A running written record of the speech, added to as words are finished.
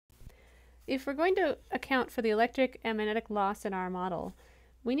If we're going to account for the electric and magnetic loss in our model,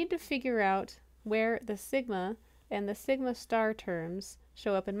 we need to figure out where the sigma and the sigma star terms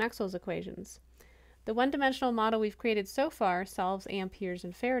show up in Maxwell's equations. The one-dimensional model we've created so far solves Ampere's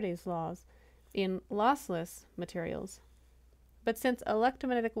and Faraday's laws in lossless materials. But since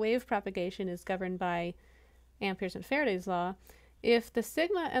electromagnetic wave propagation is governed by Ampere's and Faraday's law, if the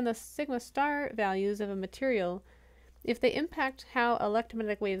sigma and the sigma star values of a material, if they impact how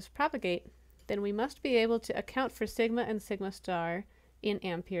electromagnetic waves propagate, then we must be able to account for sigma and sigma star in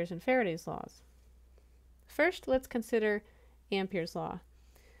Ampere's and Faraday's laws. First, let's consider Ampere's law.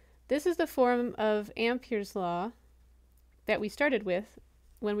 This is the form of Ampere's law that we started with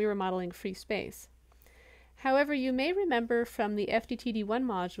when we were modeling free space. However, you may remember from the FDTD 1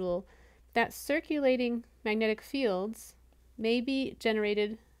 module that circulating magnetic fields may be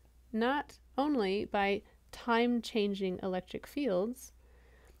generated not only by time-changing electric fields,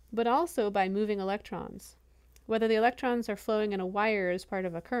 but also by moving electrons. Whether the electrons are flowing in a wire as part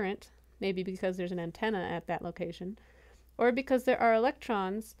of a current, maybe because there's an antenna at that location, or because there are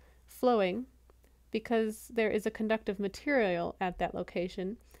electrons flowing because there is a conductive material at that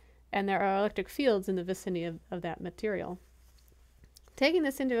location and there are electric fields in the vicinity of that material. Taking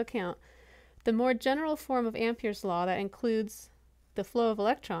this into account, the more general form of Ampere's law that includes the flow of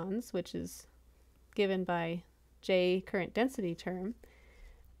electrons, which is given by J current density term,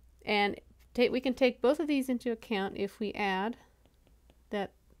 and we can take both of these into account if we add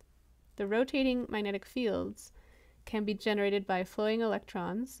that the rotating magnetic fields can be generated by flowing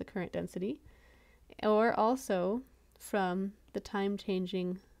electrons, the current density, or also from the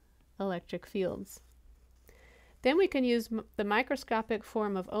time-changing electric fields. Then we can use the microscopic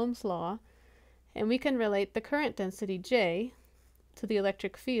form of Ohm's law, and we can relate the current density J to the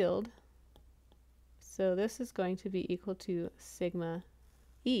electric field. So this is going to be equal to sigma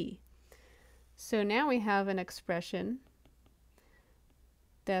E. So now we have an expression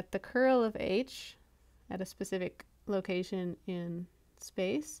that the curl of H at a specific location in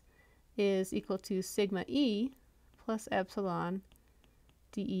space is equal to sigma E plus epsilon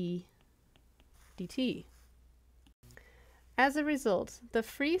dE dt. As a result, the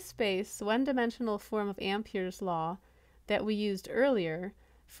free space one-dimensional form of Ampere's law that we used earlier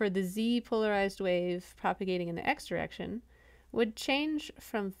for the Z polarized wave propagating in the x direction would change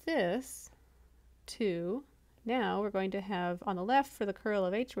from this to, now we're going to have on the left for the curl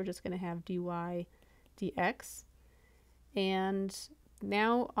of H, we're just going to have dy dx. And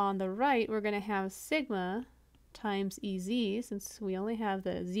now on the right, we're going to have sigma times Ez, since we only have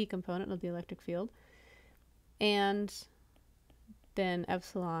the Z component of the electric field, and then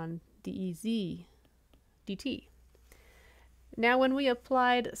epsilon dEz dt. Now when we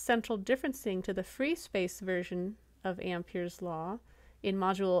applied central differencing to the free space version of Ampere's law in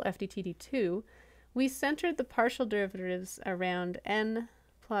module FDTD 2, we centered the partial derivatives around n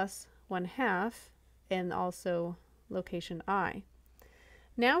plus 1/2 and also location I.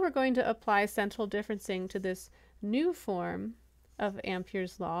 Now we're going to apply central differencing to this new form of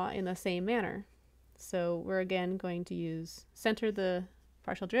Ampere's law in the same manner. So we're again going to center the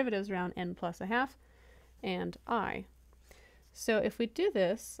partial derivatives around n plus 1/2 and I. So if we do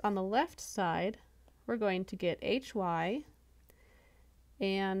this on the left side, we're going to get hy,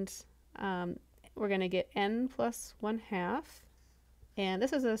 and we're going to get n plus 1/2, and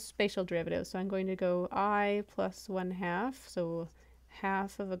this is a spatial derivative, so I'm going to go I plus 1/2, so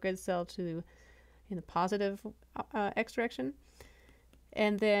half of a grid cell to in the positive x direction,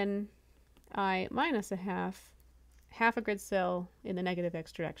 and then I minus 1/2, half a grid cell in the negative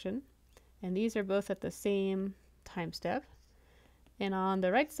x direction, and these are both at the same time step. And on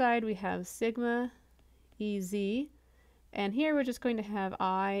the right side we have sigma Ez, and here we're just going to have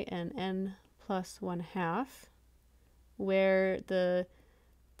I and n plus 1/2, where the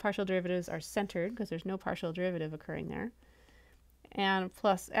partial derivatives are centered because there's no partial derivative occurring there, and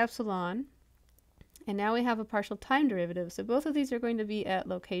plus epsilon, and now we have a partial time derivative. So both of these are going to be at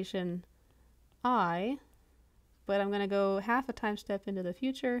location I, but I'm going to go half a time step into the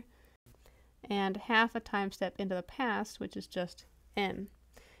future and half a time step into the past, which is just n.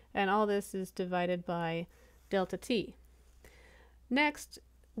 And all this is divided by delta t. Next,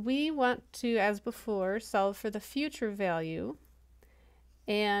 we want to, as before, solve for the future value,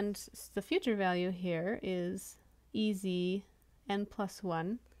 and the future value here is Ez n plus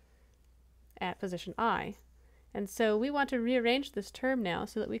 1 at position I. And so we want to rearrange this term now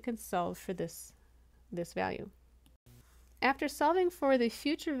so that we can solve for this value. After solving for the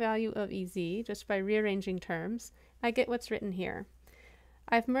future value of Ez just by rearranging terms, I get what's written here.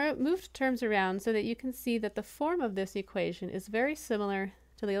 I've moved terms around so that you can see that the form of this equation is very similar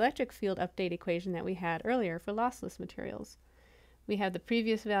to the electric field update equation that we had earlier for lossless materials. We have the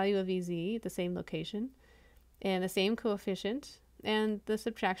previous value of EZ at the same location, and the same coefficient, and the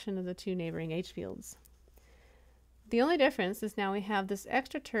subtraction of the two neighboring H fields. The only difference is now we have this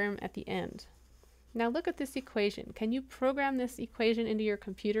extra term at the end. Now look at this equation. Can you program this equation into your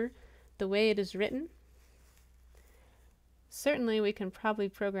computer the way it is written? Certainly we can probably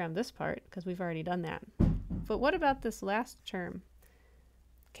program this part because we've already done that. But what about this last term?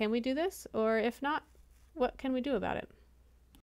 Can we do this? Or if not, what can we do about it?